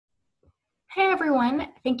Hey everyone,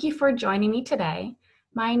 thank you for joining me today.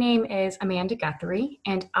 My name is Amanda Guthrie,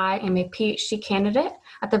 and I am a PhD candidate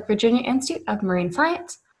at the Virginia Institute of Marine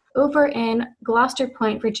Science over in Gloucester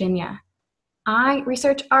Point, Virginia. I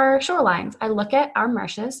research our shorelines. I look at our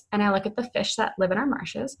marshes and I look at the fish that live in our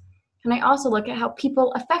marshes, and I also look at how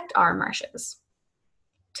people affect our marshes.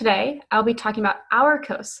 Today, I'll be talking about our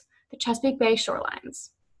coasts, the Chesapeake Bay shorelines.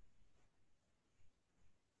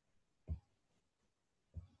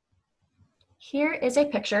 Here is a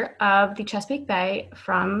picture of the Chesapeake Bay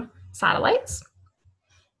from satellites.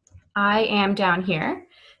 I am down here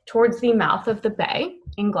towards the mouth of the bay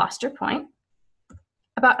in Gloucester Point.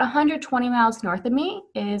 About 120 miles north of me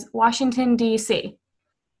is Washington, D.C.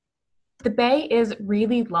 The bay is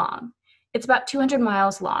really long. It's about 200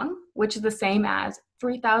 miles long, which is the same as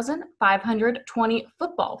 3,520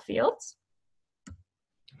 football fields.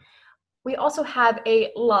 We also have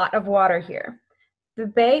a lot of water here. The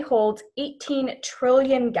bay holds 18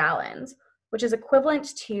 trillion gallons, which is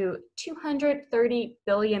equivalent to 230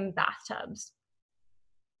 billion bathtubs.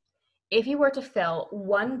 If you were to fill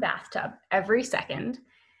one bathtub every second,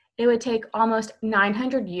 it would take almost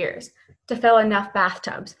 900 years to fill enough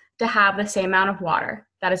bathtubs to have the same amount of water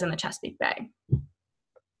that is in the Chesapeake Bay.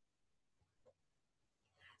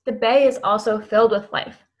 The bay is also filled with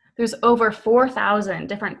life. There's over 4,000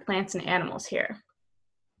 different plants and animals here.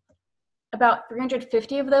 About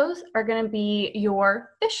 350 of those are going to be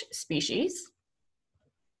your fish species,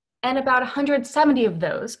 and about 170 of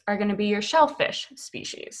those are going to be your shellfish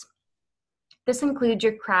species. This includes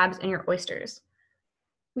your crabs and your oysters.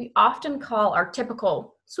 We often call our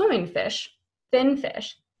typical swimming fish fin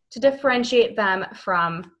fish to differentiate them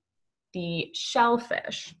from the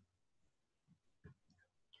shellfish.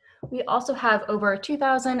 We also have over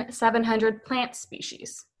 2,700 plant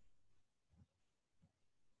species.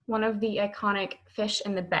 One of the iconic fish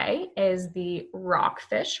in the bay is the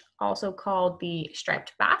rockfish, also called the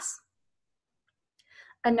striped bass.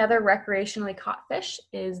 Another recreationally caught fish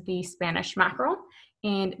is the Spanish mackerel,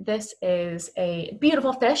 and this is a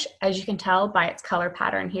beautiful fish, as you can tell by its color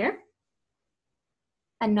pattern here.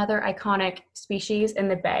 Another iconic species in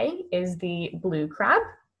the bay is the blue crab.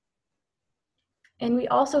 And we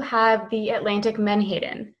also have the Atlantic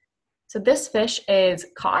menhaden. So this fish is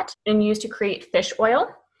caught and used to create fish oil,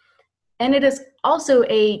 and it is also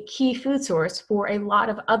a key food source for a lot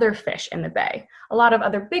of other fish in the bay. A lot of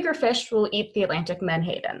other bigger fish will eat the Atlantic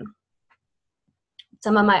menhaden.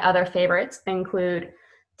 Some of my other favorites include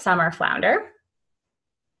summer flounder,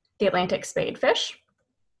 the Atlantic spadefish,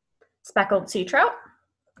 speckled sea trout,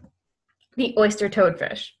 the oyster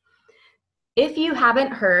toadfish. If you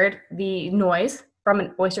haven't heard the noise from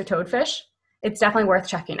an oyster toadfish, it's definitely worth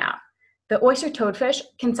checking out. The oyster toadfish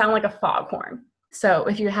can sound like a foghorn. So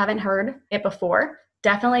if you haven't heard it before,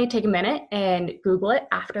 definitely take a minute and Google it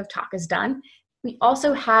after the talk is done. We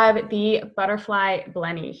also have the butterfly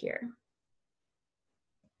blenny here.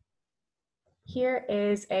 Here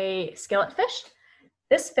is a skillet fish.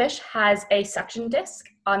 This fish has a suction disc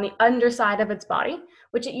on the underside of its body,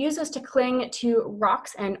 which it uses to cling to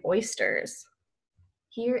rocks and oysters.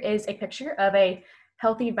 Here is a picture of a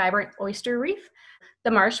healthy, vibrant oyster reef.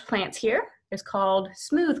 The marsh plants here is called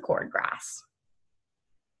smooth cordgrass.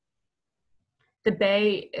 The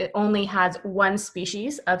bay only has one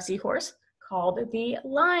species of seahorse called the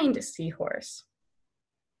lined seahorse.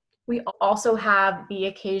 We also have the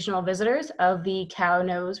occasional visitors of the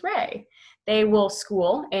cow-nose ray. They will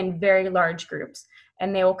school in very large groups,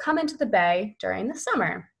 and they will come into the bay during the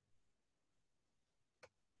summer.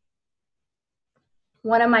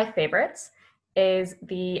 One of my favorites is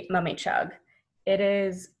the mummy chug. It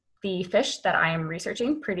is the fish that I am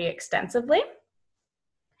researching pretty extensively.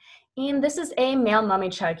 And this is a male mummy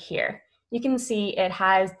chug here. You can see it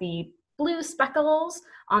has the blue speckles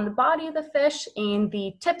on the body of the fish, and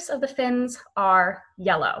the tips of the fins are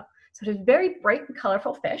yellow. So it's a very bright and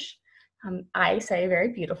colorful fish. I say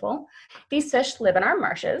very beautiful. These fish live in our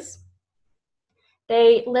marshes.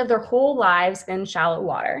 They live their whole lives in shallow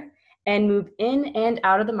water and move in and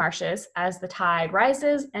out of the marshes as the tide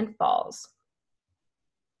rises and falls.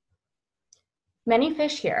 Many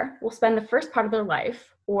fish here will spend the first part of their life,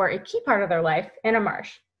 or a key part of their life, in a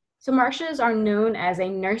marsh. So marshes are known as a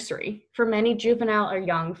nursery for many juvenile or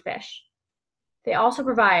young fish. They also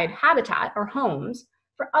provide habitat or homes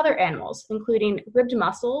for other animals, including ribbed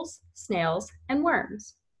mussels, snails, and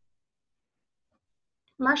worms.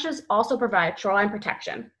 Marshes also provide shoreline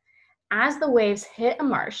protection. As the waves hit a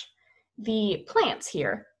marsh, the plants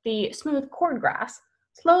here, the smooth cordgrass,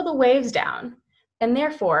 slow the waves down and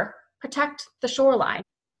therefore protect the shoreline.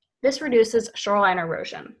 This reduces shoreline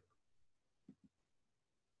erosion.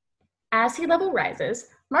 As sea level rises,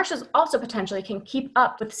 marshes also potentially can keep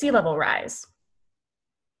up with sea level rise.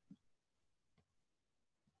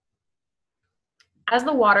 As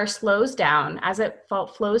the water slows down, as it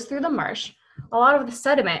flows through the marsh, a lot of the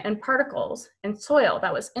sediment and particles and soil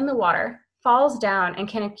that was in the water falls down and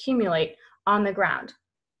can accumulate on the ground.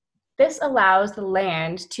 This allows the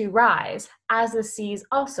land to rise as the seas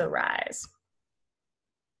also rise.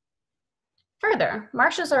 Further,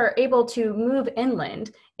 marshes are able to move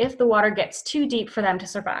inland if the water gets too deep for them to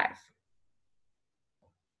survive.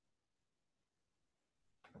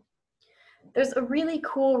 There's a really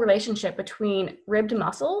cool relationship between ribbed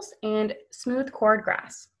mussels and smooth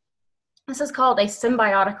cordgrass. This is called a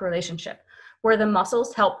symbiotic relationship, where the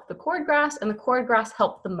mussels help the cordgrass and the cordgrass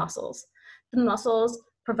help the mussels. The mussels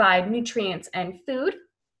provide nutrients and food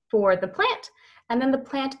for the plant, and then the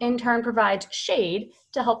plant in turn provides shade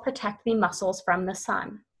to help protect the mussels from the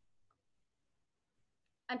sun.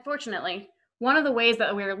 Unfortunately, one of the ways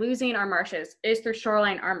that we are losing our marshes is through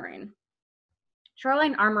shoreline armoring.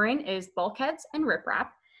 Shoreline armoring is bulkheads and riprap,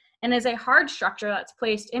 and is a hard structure that's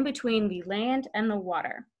placed in between the land and the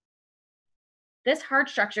water. This hard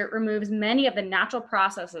structure removes many of the natural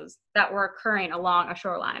processes that were occurring along a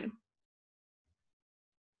shoreline.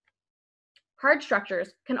 Hard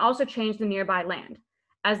structures can also change the nearby land,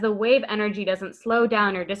 as the wave energy doesn't slow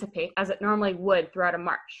down or dissipate as it normally would throughout a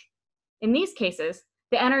marsh. In these cases,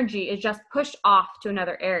 the energy is just pushed off to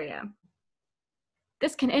another area.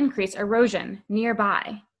 This can increase erosion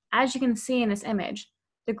nearby. As you can see in this image,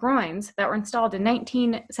 the groins that were installed in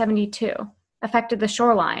 1972 affected the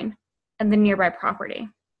shoreline and the nearby property.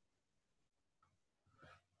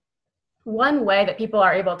 One way that people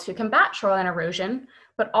are able to combat shoreline erosion,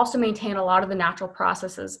 but also maintain a lot of the natural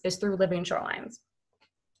processes, is through living shorelines.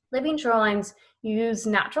 Living shorelines use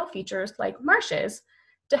natural features like marshes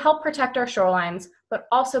to help protect our shorelines, but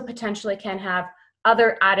also potentially can have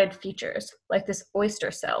other added features like this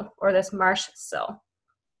oyster sill or this marsh sill.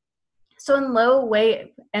 So in low wave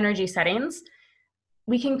energy settings,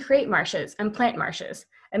 we can create marshes and plant marshes,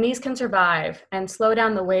 and these can survive and slow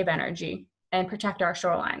down the wave energy and protect our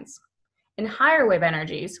shorelines. In higher wave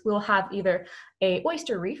energies, we'll have either a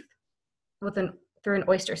oyster reef through an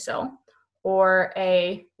oyster sill, or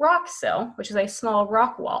a rock sill, which is a small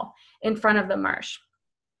rock wall in front of the marsh.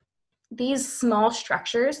 These small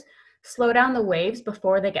structures slow down the waves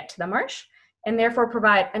before they get to the marsh, and therefore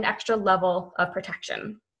provide an extra level of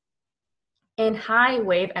protection. In high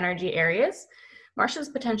wave energy areas, marshes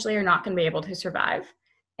potentially are not going to be able to survive,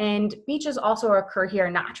 and beaches also occur here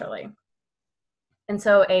naturally. And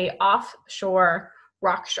so a offshore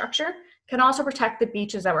rock structure can also protect the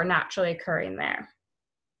beaches that were naturally occurring there.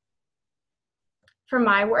 For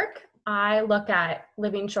my work, I look at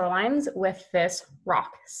living shorelines with this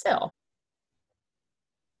rock sill.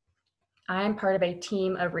 I am part of a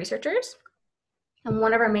team of researchers, and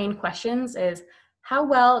one of our main questions is, how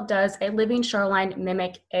well does a living shoreline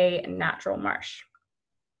mimic a natural marsh?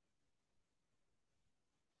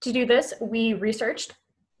 To do this, we researched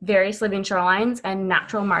various living shorelines and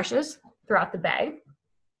natural marshes throughout the bay.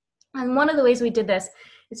 And one of the ways we did this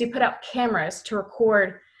is we put out cameras to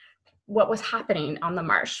record what was happening on the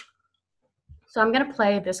marsh. So I'm going to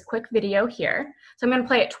play this quick video here. So I'm going to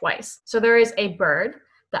play it twice. So there is a bird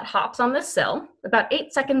that hops on the sill about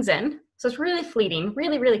 8 seconds in. So it's really fleeting,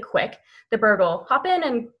 really, really quick. The bird will hop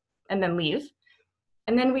in and then leave.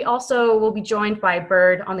 And then we also will be joined by a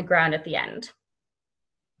bird on the ground at the end.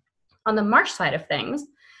 On the marsh side of things,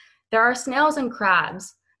 there are snails and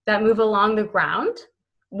crabs that move along the ground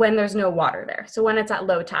when there's no water there. So when it's at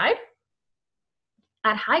low tide,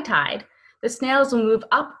 at high tide, the snails will move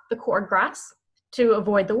up the cordgrass to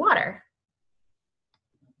avoid the water.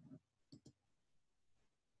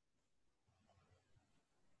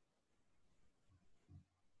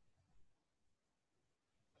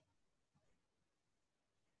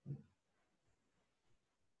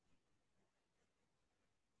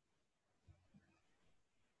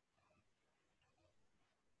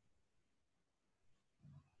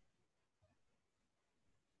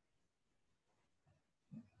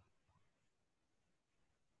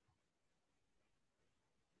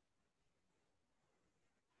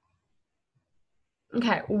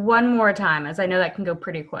 Okay, one more time, as I know that can go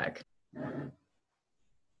pretty quick.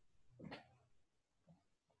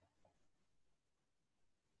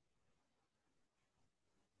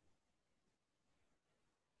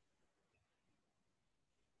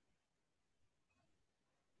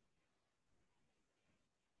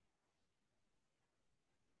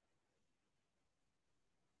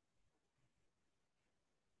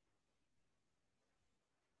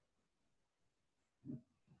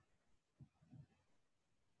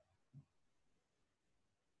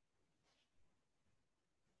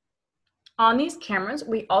 On these cameras,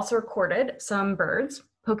 we also recorded some birds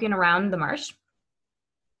poking around the marsh.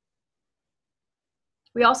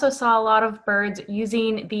 We also saw a lot of birds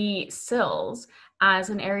using the sills as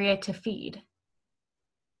an area to feed.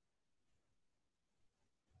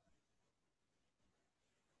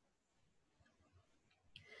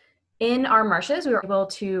 In our marshes, we were able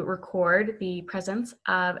to record the presence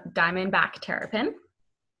of diamondback terrapin.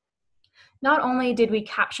 Not only did we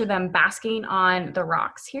capture them basking on the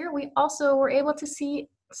rocks here, we also were able to see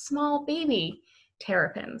small baby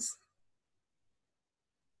terrapins.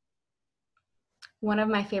 One of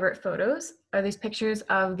my favorite photos are these pictures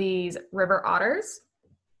of these river otters.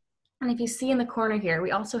 And if you see in the corner here, we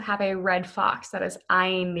also have a red fox that is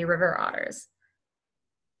eyeing the river otters.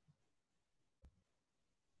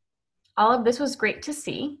 All of this was great to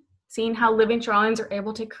see, seeing how living shorelines are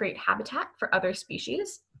able to create habitat for other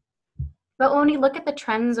species. But when we look at the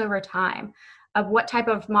trends over time of what type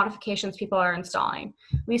of modifications people are installing,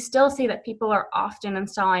 we still see that people are often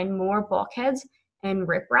installing more bulkheads and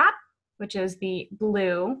riprap, which is the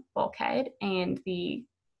blue bulkhead and the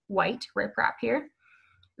white riprap here,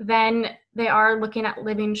 than they are looking at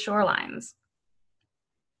living shorelines.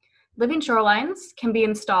 Living shorelines can be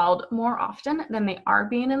installed more often than they are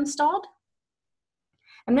being installed.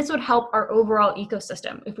 And this would help our overall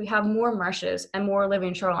ecosystem if we have more marshes and more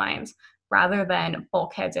living shorelines rather than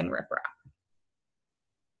bulkheads and riprap.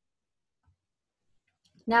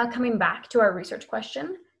 Now coming back to our research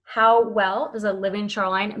question, how well does a living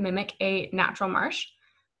shoreline mimic a natural marsh?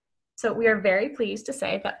 So we are very pleased to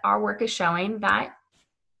say that our work is showing that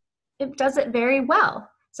it does it very well.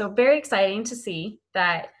 So very exciting to see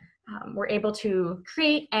that we're able to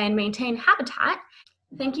create and maintain habitat.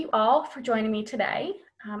 Thank you all for joining me today.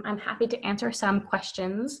 I'm happy to answer some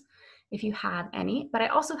questions if you have any, but I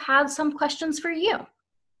also have some questions for you.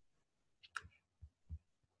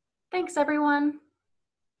 Thanks, everyone.